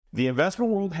The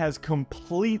investment world has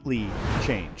completely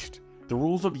changed. The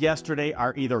rules of yesterday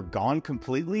are either gone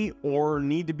completely or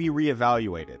need to be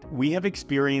reevaluated. We have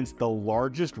experienced the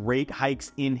largest rate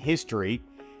hikes in history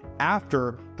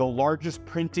after the largest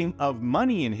printing of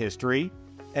money in history,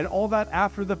 and all that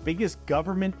after the biggest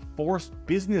government-forced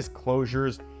business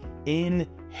closures in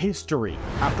history.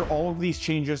 After all of these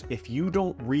changes, if you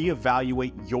don't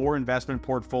reevaluate your investment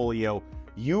portfolio,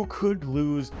 you could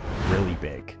lose really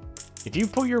big. If you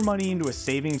put your money into a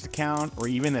savings account or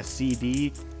even a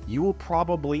CD, you will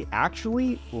probably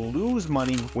actually lose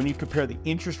money when you compare the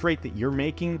interest rate that you're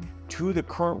making to the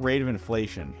current rate of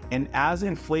inflation. And as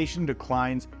inflation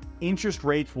declines, interest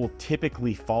rates will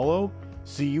typically follow,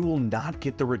 so you will not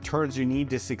get the returns you need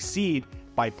to succeed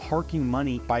by parking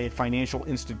money by a financial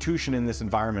institution in this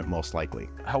environment, most likely.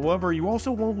 However, you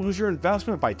also won't lose your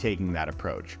investment by taking that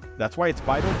approach. That's why it's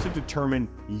vital to determine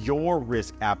your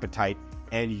risk appetite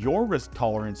and your risk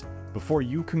tolerance before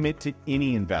you commit to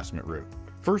any investment route.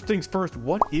 First things first,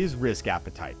 what is risk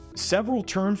appetite? Several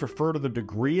terms refer to the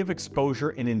degree of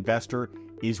exposure an investor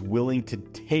is willing to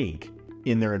take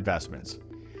in their investments.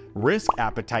 Risk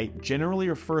appetite generally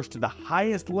refers to the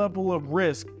highest level of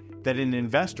risk that an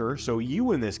investor, so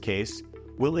you in this case,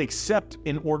 will accept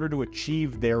in order to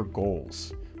achieve their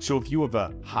goals. So if you have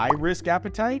a high risk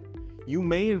appetite, you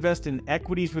may invest in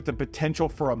equities with the potential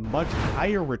for a much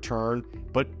higher return,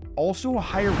 but also a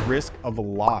higher risk of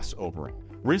loss overall.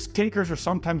 Risk takers are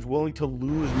sometimes willing to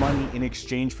lose money in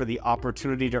exchange for the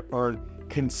opportunity to earn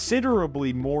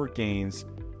considerably more gains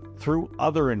through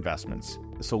other investments.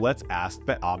 So let's ask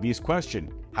the obvious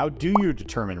question. How do you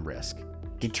determine risk?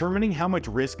 Determining how much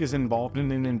risk is involved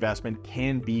in an investment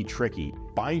can be tricky.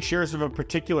 Buying shares of a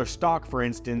particular stock, for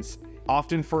instance,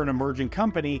 often for an emerging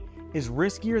company, is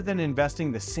riskier than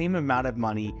investing the same amount of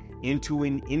money into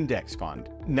an index fund.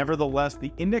 Nevertheless,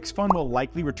 the index fund will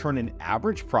likely return an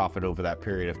average profit over that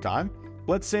period of time,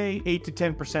 let's say 8 to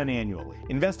 10% annually.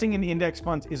 Investing in index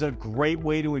funds is a great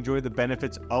way to enjoy the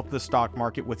benefits of the stock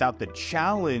market without the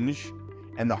challenge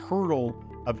and the hurdle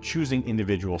of choosing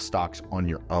individual stocks on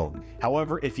your own.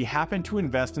 However, if you happen to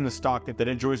invest in a stock that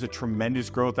enjoys a tremendous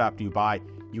growth after you buy,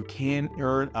 you can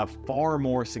earn a far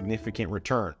more significant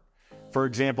return. For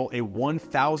example, a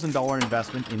 $1,000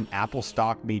 investment in Apple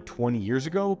stock made 20 years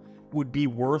ago would be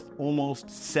worth almost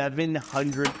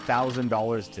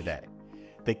 $700,000 today.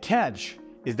 The catch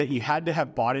is that you had to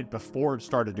have bought it before it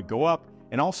started to go up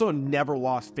and also never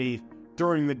lost faith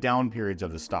during the down periods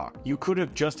of the stock. You could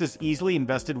have just as easily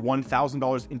invested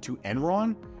 $1,000 into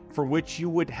Enron, for which you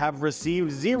would have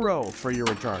received zero for your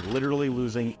return, literally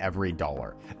losing every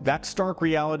dollar. That stark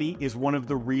reality is one of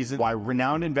the reasons why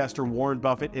renowned investor Warren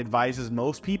Buffett advises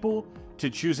most people to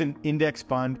choose an index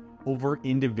fund over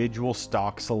individual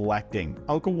stock selecting.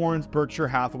 Uncle Warren's Berkshire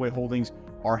Hathaway holdings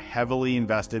are heavily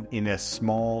invested in a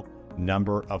small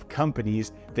number of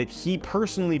companies that he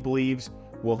personally believes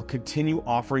will continue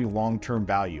offering long-term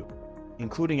value,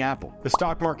 including Apple. The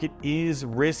stock market is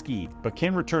risky, but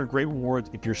can return great rewards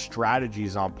if your strategy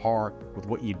is on par with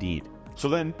what you need. So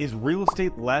then, is real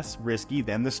estate less risky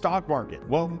than the stock market?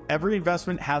 Well, every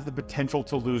investment has the potential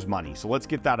to lose money, so let's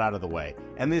get that out of the way.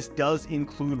 And this does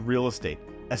include real estate,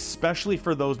 especially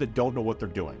for those that don't know what they're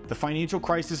doing. The financial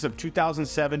crisis of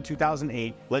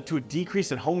 2007-2008 led to a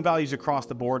decrease in home values across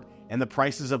the board and the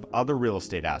prices of other real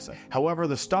estate assets. However,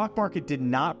 the stock market did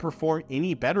not perform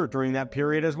any better during that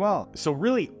period as well. So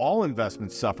really, all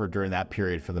investments suffered during that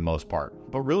period for the most part.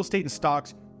 But real estate and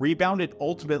stocks rebounded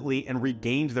ultimately and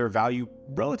regained their value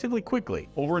relatively quickly.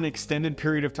 Over an extended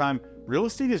period of time, real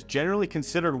estate is generally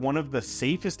considered one of the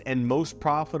safest and most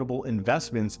profitable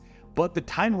investments, but the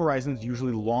time horizon is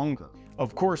usually longer.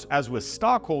 Of course, as with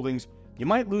stock holdings, you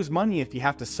might lose money if you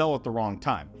have to sell at the wrong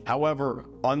time. However,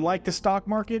 unlike the stock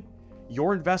market,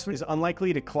 your investment is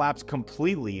unlikely to collapse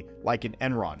completely like an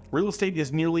Enron. Real estate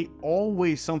is nearly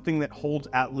always something that holds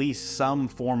at least some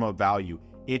form of value.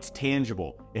 It's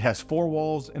tangible. It has four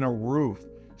walls and a roof.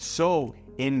 So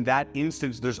in that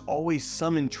instance, there's always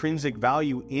some intrinsic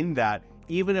value in that,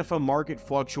 even if a market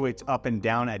fluctuates up and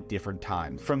down at different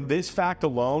times. From this fact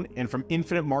alone, and from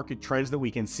infinite market trends that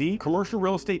we can see, commercial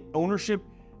real estate ownership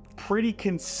pretty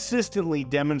consistently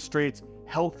demonstrates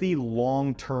healthy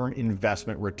long-term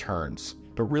investment returns.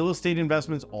 But real estate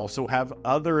investments also have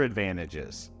other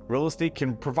advantages. Real estate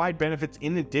can provide benefits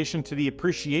in addition to the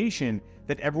appreciation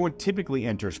that everyone typically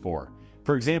enters for.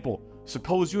 For example,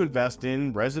 suppose you invest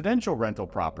in residential rental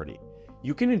property.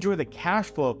 You can enjoy the cash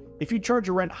flow if you charge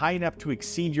a rent high enough to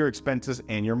exceed your expenses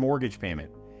and your mortgage payment.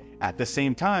 At the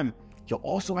same time, you'll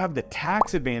also have the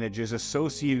tax advantages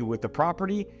associated with the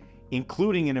property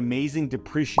including an amazing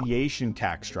depreciation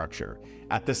tax structure.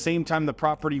 At the same time, the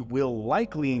property will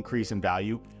likely increase in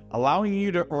value, allowing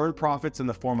you to earn profits in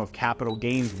the form of capital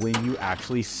gains when you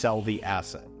actually sell the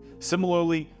asset.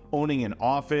 Similarly, owning an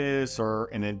office or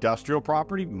an industrial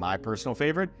property, my personal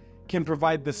favorite, can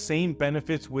provide the same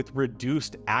benefits with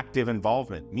reduced active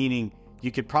involvement, meaning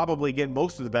you could probably get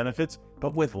most of the benefits,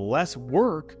 but with less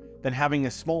work than having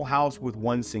a small house with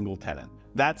one single tenant.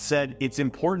 That said, it's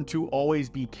important to always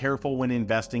be careful when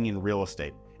investing in real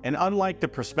estate. And unlike the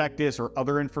prospectus or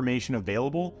other information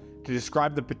available to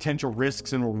describe the potential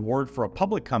risks and reward for a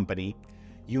public company,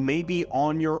 you may be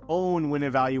on your own when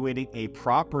evaluating a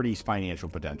property's financial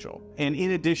potential. And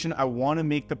in addition, I want to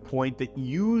make the point that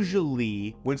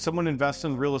usually when someone invests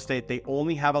in real estate, they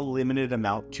only have a limited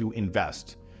amount to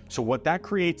invest. So what that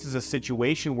creates is a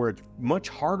situation where it's much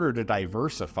harder to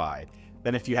diversify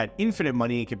than if you had infinite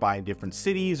money and could buy in different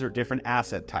cities or different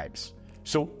asset types.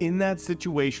 So in that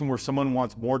situation where someone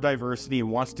wants more diversity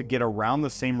and wants to get around the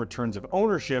same returns of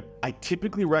ownership, I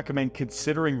typically recommend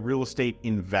considering real estate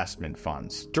investment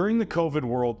funds. During the COVID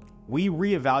world, we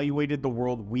reevaluated the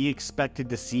world we expected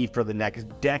to see for the next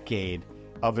decade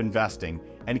of investing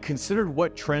and considered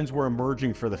what trends were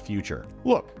emerging for the future.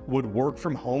 Look, would work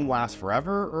from home last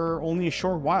forever or only a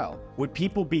short while? Would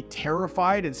people be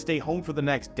terrified and stay home for the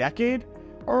next decade?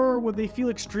 Or would they feel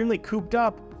extremely cooped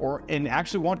up and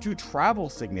actually want to travel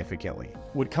significantly?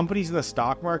 Would companies in the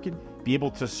stock market be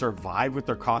able to survive with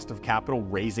their cost of capital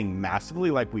raising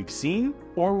massively like we've seen?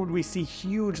 Or would we see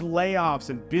huge layoffs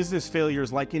and business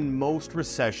failures like in most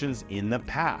recessions in the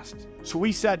past? So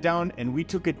we sat down and we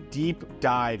took a deep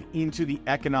dive into the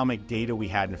economic data we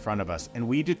had in front of us, and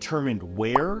we determined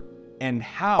where and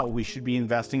how we should be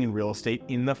investing in real estate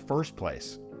in the first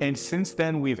place. And since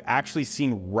then, we've actually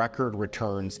seen record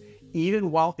returns,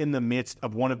 even while in the midst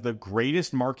of one of the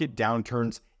greatest market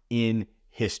downturns in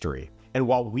history. And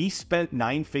while we spent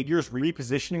 9 figures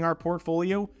repositioning our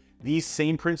portfolio, these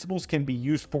same principles can be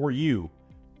used for you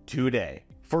today.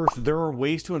 First, there are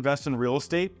ways to invest in real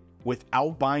estate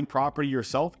without buying property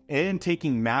yourself and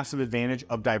taking massive advantage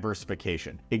of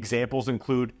diversification. Examples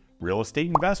include real estate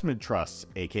investment trusts,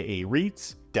 aka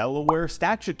REITs, Delaware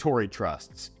statutory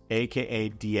trusts, aka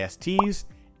DSTs,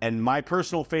 and my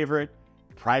personal favorite,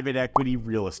 private equity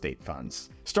real estate funds.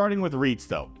 Starting with REITs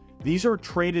though, these are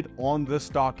traded on the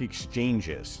stock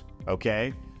exchanges,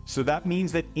 okay? So that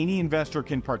means that any investor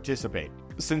can participate.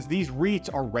 Since these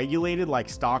REITs are regulated like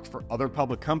stocks for other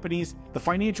public companies, the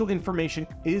financial information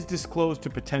is disclosed to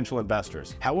potential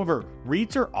investors. However,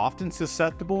 REITs are often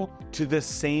susceptible to the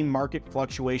same market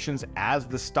fluctuations as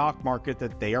the stock market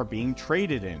that they are being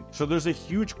traded in. So there's a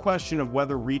huge question of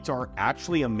whether REITs are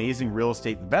actually amazing real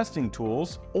estate investing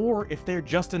tools, or if they're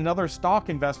just another stock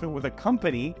investment with a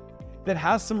company that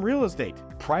has some real estate.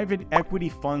 Private equity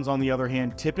funds, on the other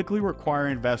hand, typically require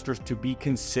investors to be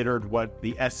considered what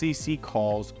the SEC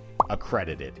calls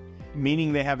accredited,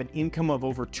 meaning they have an income of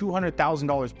over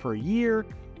 $200,000 per year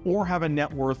or have a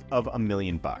net worth of $1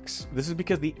 million. This is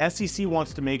because the SEC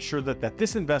wants to make sure that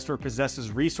this investor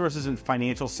possesses resources and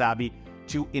financial savvy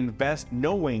to invest,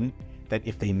 knowing that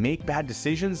if they make bad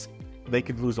decisions, they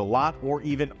could lose a lot or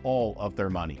even all of their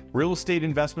money. Real estate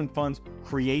investment funds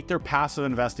create their passive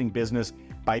investing business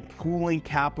by pooling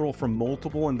capital from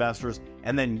multiple investors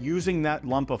and then using that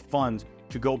lump of funds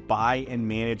to go buy and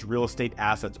manage real estate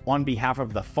assets on behalf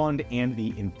of the fund and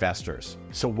the investors.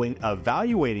 So when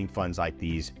evaluating funds like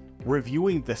these,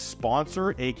 reviewing the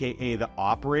sponsor, aka the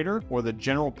operator or the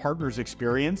general partner's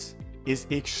experience, is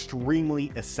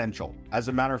extremely essential. As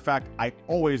a matter of fact, I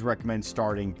always recommend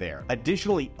starting there.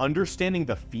 Additionally, understanding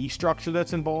the fee structure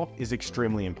that's involved is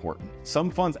extremely important. Some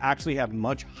funds actually have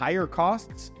much higher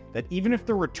costs that even if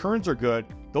the returns are good,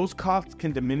 those costs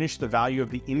can diminish the value of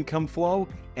the income flow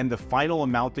and the final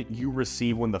amount that you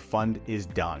receive when the fund is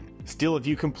done. Still, if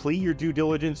you complete your due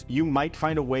diligence, you might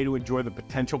find a way to enjoy the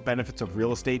potential benefits of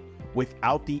real estate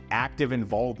without the active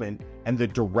involvement and the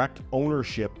direct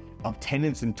ownership of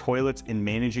tenants and toilets and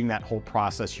managing that whole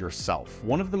process yourself.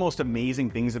 One of the most amazing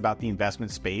things about the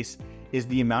investment space is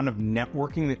the amount of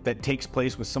networking that takes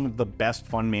place with some of the best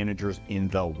fund managers in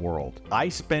the world. I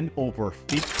spent over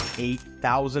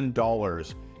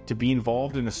 $58,000 to be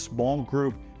involved in a small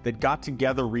group that got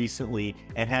together recently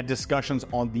and had discussions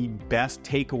on the best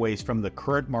takeaways from the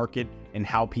current market and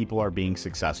how people are being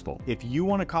successful. If you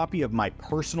want a copy of my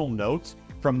personal notes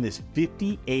from this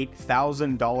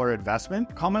 $58,000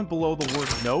 investment, comment below the word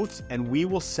notes and we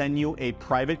will send you a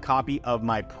private copy of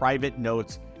my private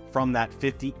notes from that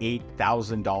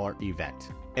 $58,000 event.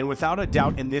 And without a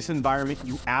doubt, in this environment,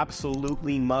 you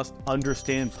absolutely must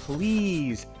understand,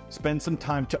 please spend some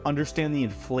time to understand the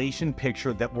inflation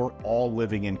picture that we're all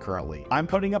living in currently. I'm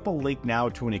putting up a link now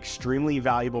to an extremely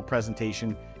valuable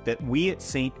presentation that we at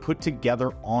Saint put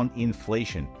together on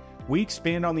inflation. We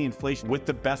expand on the inflation with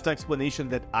the best explanation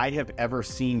that I have ever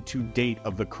seen to date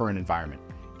of the current environment.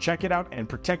 Check it out and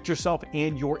protect yourself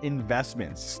and your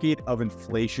investments. State of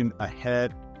inflation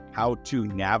ahead, how to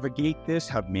navigate this,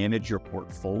 how to manage your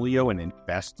portfolio and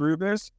invest through this.